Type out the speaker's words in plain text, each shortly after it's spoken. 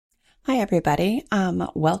Hi, everybody.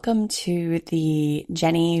 Welcome to the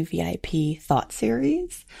Jenny VIP Thought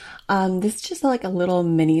Series. This is just like a little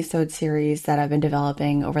mini-sode series that I've been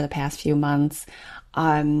developing over the past few months.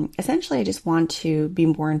 Essentially, I just want to be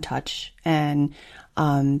more in touch and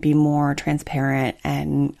be more transparent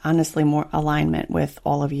and honestly more alignment with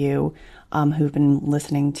all of you who've been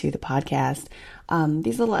listening to the podcast.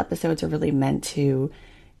 These little episodes are really meant to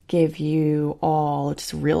give you all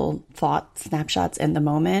just real thought snapshots in the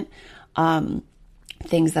moment.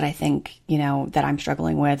 Things that I think, that I'm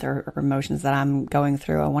struggling with or emotions that I'm going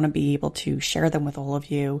through. I want to be able to share them with all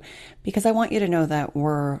of you because I want you to know that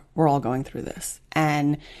we're all going through this.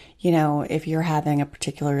 And, if you're having a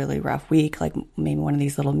particularly rough week, like maybe one of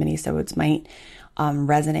these little mini-sodes might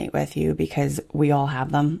resonate with you because we all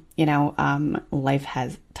have them. Life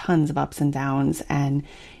has tons of ups and downs, and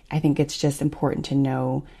I think it's just important to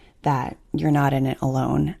know that you're not in it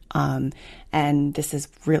alone. And this is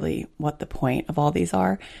really what the point of all these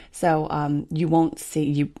are. So you won't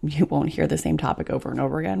hear the same topic over and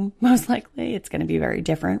over again. Most likely it's going to be very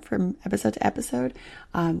different from episode to episode.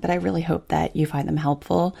 But I really hope that you find them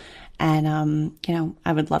helpful. And,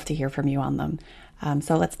 I would love to hear from you on them.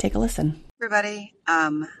 So let's take a listen. Everybody,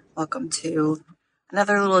 welcome to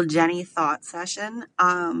another little Jenny thought session.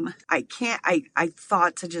 I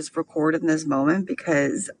thought to just record in this moment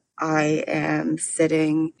because I am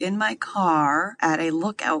sitting in my car at a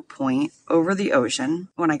lookout point over the ocean.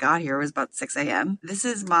 When I got here, it was about 6 a.m. This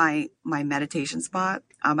is my meditation spot.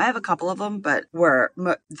 I have a couple of them, but where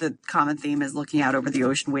the common theme is looking out over the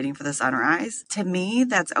ocean, waiting for the sunrise. To me,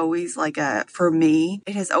 that's always for me,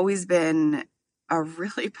 it has always been a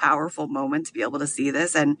really powerful moment to be able to see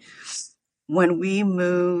this. And when we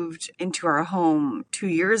moved into our home 2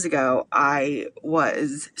 years ago, I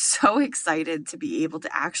was so excited to be able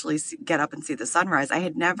to actually get up and see the sunrise.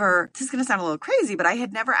 This is going to sound a little crazy, but I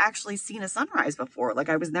had never actually seen a sunrise before.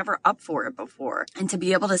 I was never up for it before. And to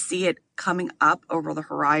be able to see it coming up over the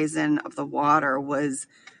horizon of the water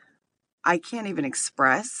I can't even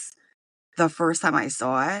express the first time I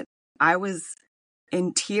saw it. I was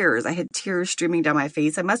in tears. I had tears streaming down my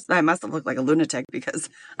face. I must have looked like a lunatic because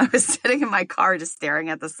I was sitting in my car just staring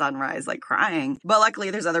at the sunrise, crying. But luckily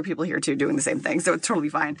there's other people here too doing the same thing. So it's totally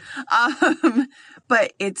fine.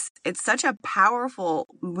 But it's such a powerful,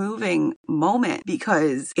 moving moment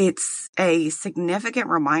because it's a significant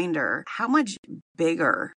reminder how much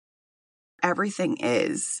bigger everything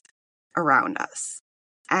is around us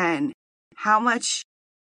and how much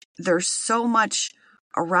there's so much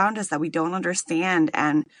around us that we don't understand.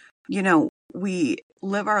 And, we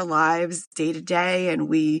live our lives day to day and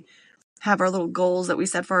we have our little goals that we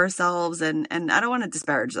set for ourselves. And I don't want to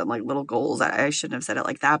disparage them like little goals. I shouldn't have said it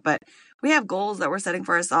like that, but we have goals that we're setting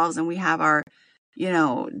for ourselves and we have our,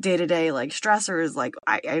 day to day stressors.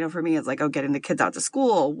 I know for me, it's getting the kids out to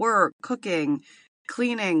school, work, cooking,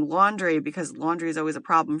 cleaning, laundry, because laundry is always a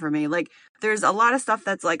problem for me. There's a lot of stuff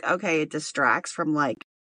that's okay, it distracts from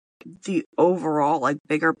the overall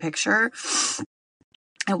bigger picture.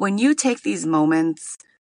 And when you take these moments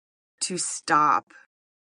to stop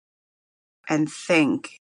and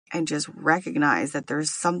think and just recognize that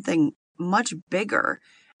there's something much bigger,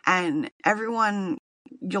 and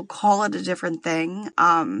you'll call it a different thing.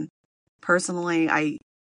 Personally, I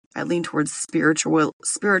lean towards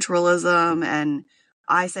spiritualism, and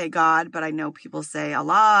I say God, but I know people say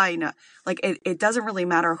Allah. It doesn't really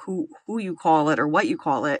matter who you call it or what you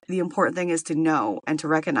call it. The important thing is to know and to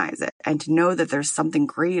recognize it and to know that there's something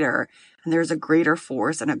greater and there's a greater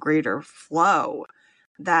force and a greater flow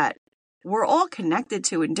that we're all connected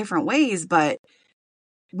to in different ways, but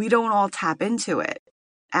we don't all tap into it.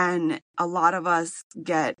 And a lot of us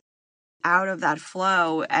get out of that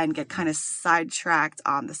flow and get kind of sidetracked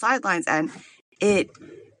on the sidelines, and it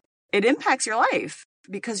impacts your life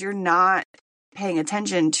because you're not paying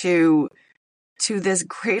attention to this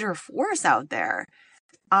greater force out there.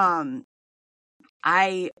 I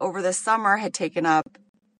over the summer had taken up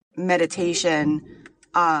meditation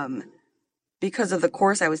because of the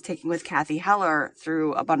course I was taking with Kathy Heller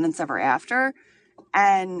through Abundance Ever After.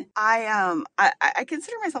 And I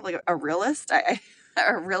consider myself a realist.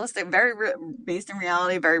 A realistic, based in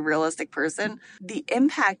reality, very realistic person. The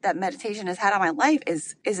impact that meditation has had on my life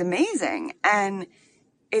is amazing. And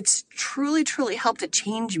it's truly, truly helped to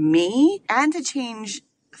change me and to change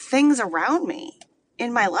things around me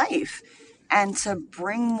in my life and to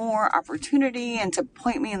bring more opportunity and to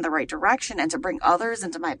point me in the right direction and to bring others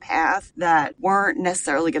into my path that weren't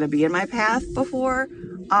necessarily going to be in my path before.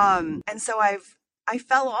 And so I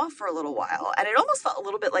fell off for a little while, and it almost felt a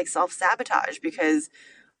little bit like self-sabotage because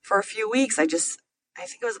for a few weeks I just I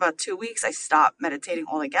think it was about 2 weeks, I stopped meditating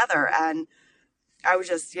altogether. And I was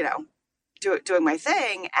just, doing my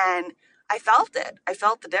thing. And I felt it. I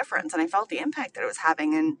felt the difference and I felt the impact that it was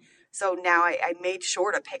having. And so now I made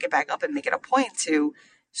sure to pick it back up and make it a point to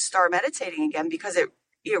start meditating again because it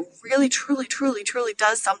really, truly, truly, truly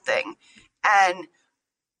does something. And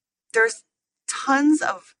there's tons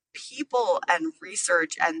of people and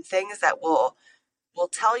research and things that will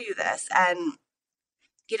tell you this. And,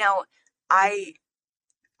 you know, I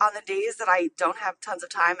on the days that I don't have tons of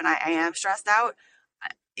time and I am stressed out,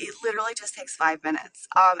 it literally just takes 5 minutes.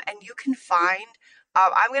 And you can find.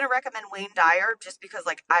 I'm going to recommend Wayne Dyer just because,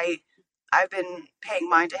 like, I've been paying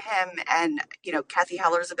mind to him, and Kathy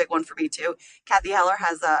Heller is a big one for me too. Kathy Heller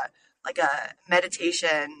has a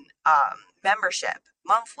meditation membership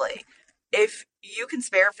monthly. If you can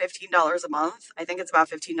spare $15 a month, I think it's about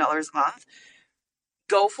 $15 a month.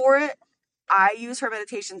 Go for it. I use her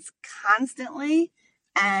meditations constantly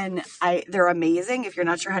and they're amazing if you're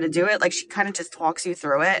not sure how to do it. Like she kind of just talks you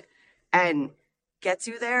through it and gets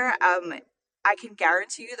you there. I can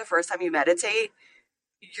guarantee you the first time you meditate,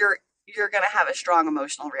 you're you're going to have a strong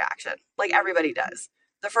emotional reaction. Like everybody does.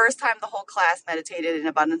 The first time the whole class meditated in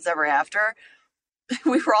Abundance Ever After,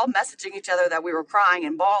 we were all messaging each other that we were crying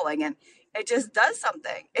and bawling and it just does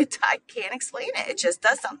something. I can't explain it. It just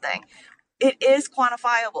does something. It is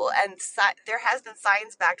quantifiable and there has been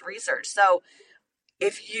science-backed research. So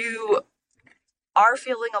if you are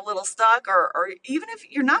feeling a little stuck or even if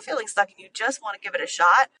you're not feeling stuck and you just want to give it a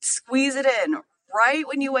shot, squeeze it in right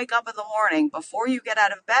when you wake up in the morning before you get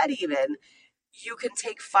out of bed even. You can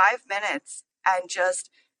take 5 minutes and just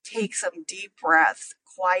take some deep breaths,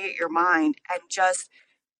 quiet your mind and just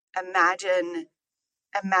imagine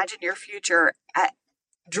your future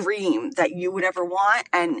dream that you would ever want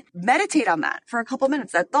and meditate on that for a couple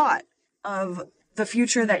minutes, that thought of the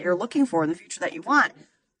future that you're looking for and the future that you want.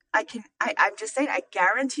 I'm just saying, I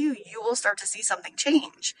guarantee you will start to see something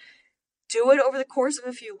change. Do it over the course of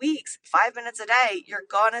a few weeks, 5 minutes a day, you're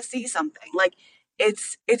gonna see something. Like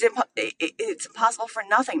it's impossible for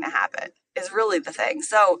nothing to happen is really the thing.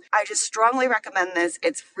 So I just strongly recommend this.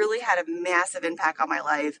 It's really had a massive impact on my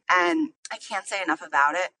life and I can't say enough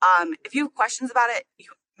about it. If you have questions about it, you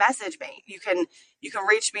message me. You can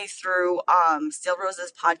reach me through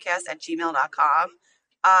steelrosespodcast@gmail.com.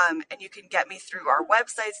 And you can get me through our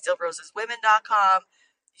website, steelroseswomen.com.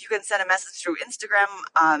 You can send a message through Instagram.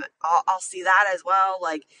 I'll see that as well.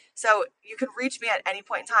 Like, so you can reach me at any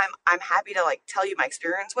point in time. I'm happy to like tell you my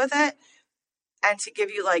experience with it and to give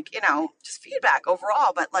you like, just feedback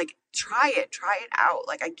overall, but like try it out.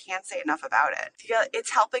 Like I can't say enough about it. Yeah, it's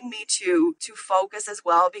helping me to focus as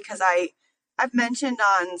well because I've mentioned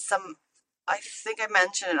on some, I think I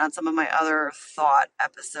mentioned it on some of my other thought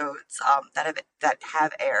episodes that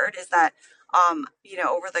have aired is that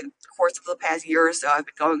over the course of the past year or so I've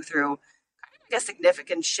been going through a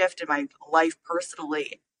significant shift in my life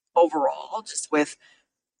personally overall, just with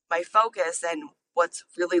my focus and what's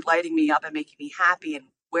really lighting me up and making me happy and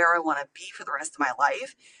where I want to be for the rest of my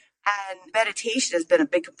life. And meditation has been a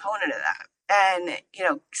big component of that. And,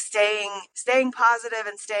 staying positive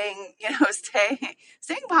and staying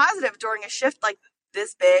positive during a shift like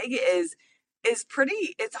this big is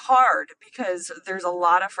pretty, it's hard because there's a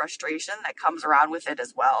lot of frustration that comes around with it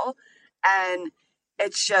as well. And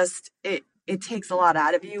it's just, it takes a lot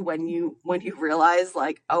out of you when you realize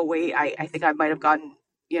like, oh wait, I think I might have gone,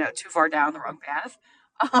 too far down the wrong path.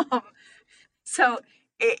 Um, so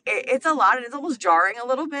it's a lot and it's almost jarring a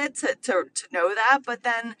little bit to know that. But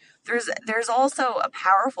then there's also a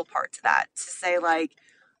powerful part to that to say like,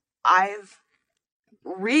 I've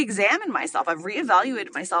re-examined myself, I've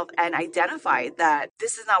reevaluated myself and identified that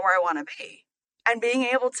this is not where I want to be. And being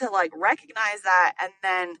able to like recognize that and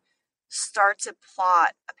then start to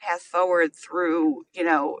plot a path forward through,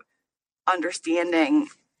 understanding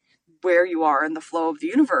where you are in the flow of the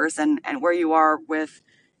universe and where you are with,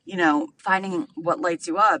 finding what lights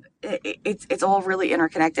you up. It's all really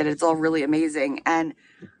interconnected. It's all really amazing. And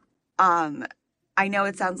I know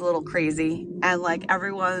it sounds a little crazy. And like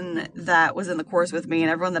everyone that was in the course with me and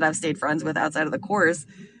everyone that I've stayed friends with outside of the course,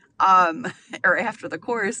 or after the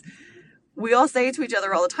course, we all say it to each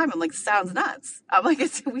other all the time. I'm like, sounds nuts. I'm like,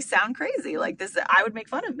 we sound crazy. Like this, I would make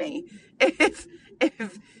fun of me if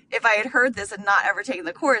I had heard this and not ever taken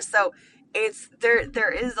the course. So it's there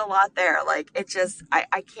is a lot there. Like it just,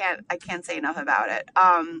 I can't say enough about it.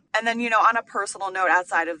 And then, on a personal note,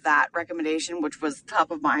 outside of that recommendation, which was top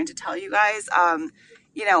of mind to tell you guys, I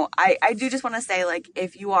do just want to say like,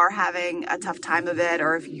 if you are having a tough time of it,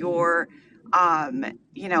 or if you're,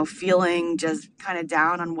 feeling just kind of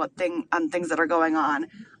down on on things that are going on,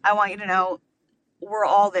 I want you to know we're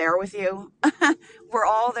all there with you. We're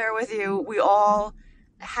all there with you. We all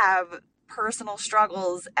have personal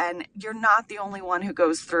struggles, and you're not the only one who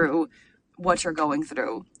goes through what you're going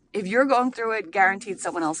through. If you're going through it, guaranteed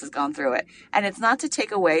someone else has gone through it. And it's not to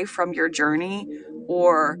take away from your journey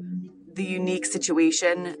or the unique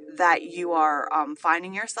situation that you are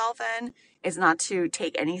finding yourself in. It's not to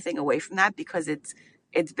take anything away from that, because it's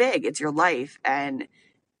big. It's your life, and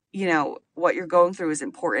what you're going through is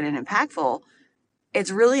important and impactful.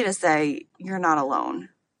 It's really to say you're not alone.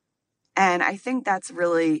 And I think that's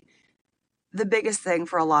really the biggest thing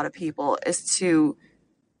for a lot of people, is to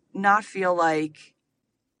not feel like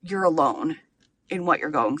you're alone in what you're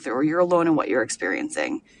going through, or you're alone in what you're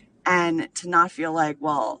experiencing, and to not feel like,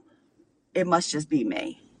 well, it must just be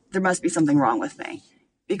me. There must be something wrong with me,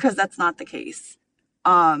 because that's not the case.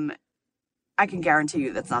 I can guarantee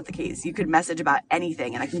you that's not the case. You could message about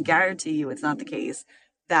anything, and I can guarantee you it's not the case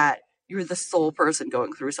that you're the sole person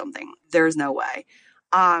going through something. There's no way.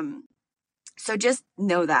 So just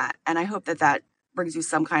know that, and I hope that brings you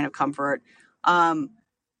some kind of comfort.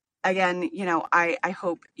 Again, I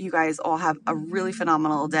hope you guys all have a really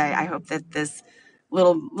phenomenal day. I hope that this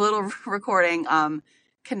little recording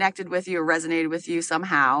connected with you or resonated with you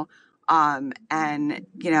somehow. And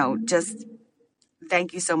just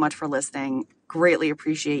thank you so much for listening. Greatly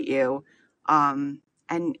appreciate you. And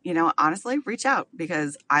honestly, reach out,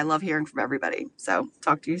 because I love hearing from everybody. So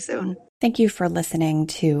talk to you soon. Thank you for listening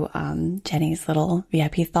to Jenny's little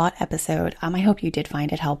VIP thought episode. I hope you did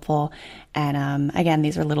find it helpful. And again,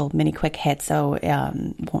 these are little mini quick hits, so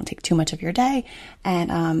it won't take too much of your day.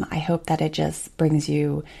 And I hope that it just brings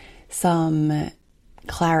you some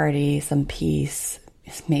clarity, some peace,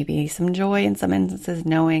 maybe some joy in some instances,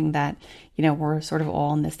 knowing that, we're sort of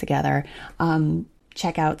all in this together.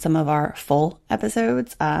 Check out some of our full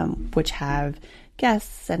episodes, which have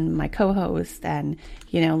guests and my co-host and,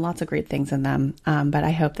 lots of great things in them. But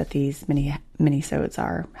I hope that these mini-sodes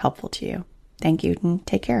are helpful to you. Thank you and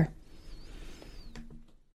take care.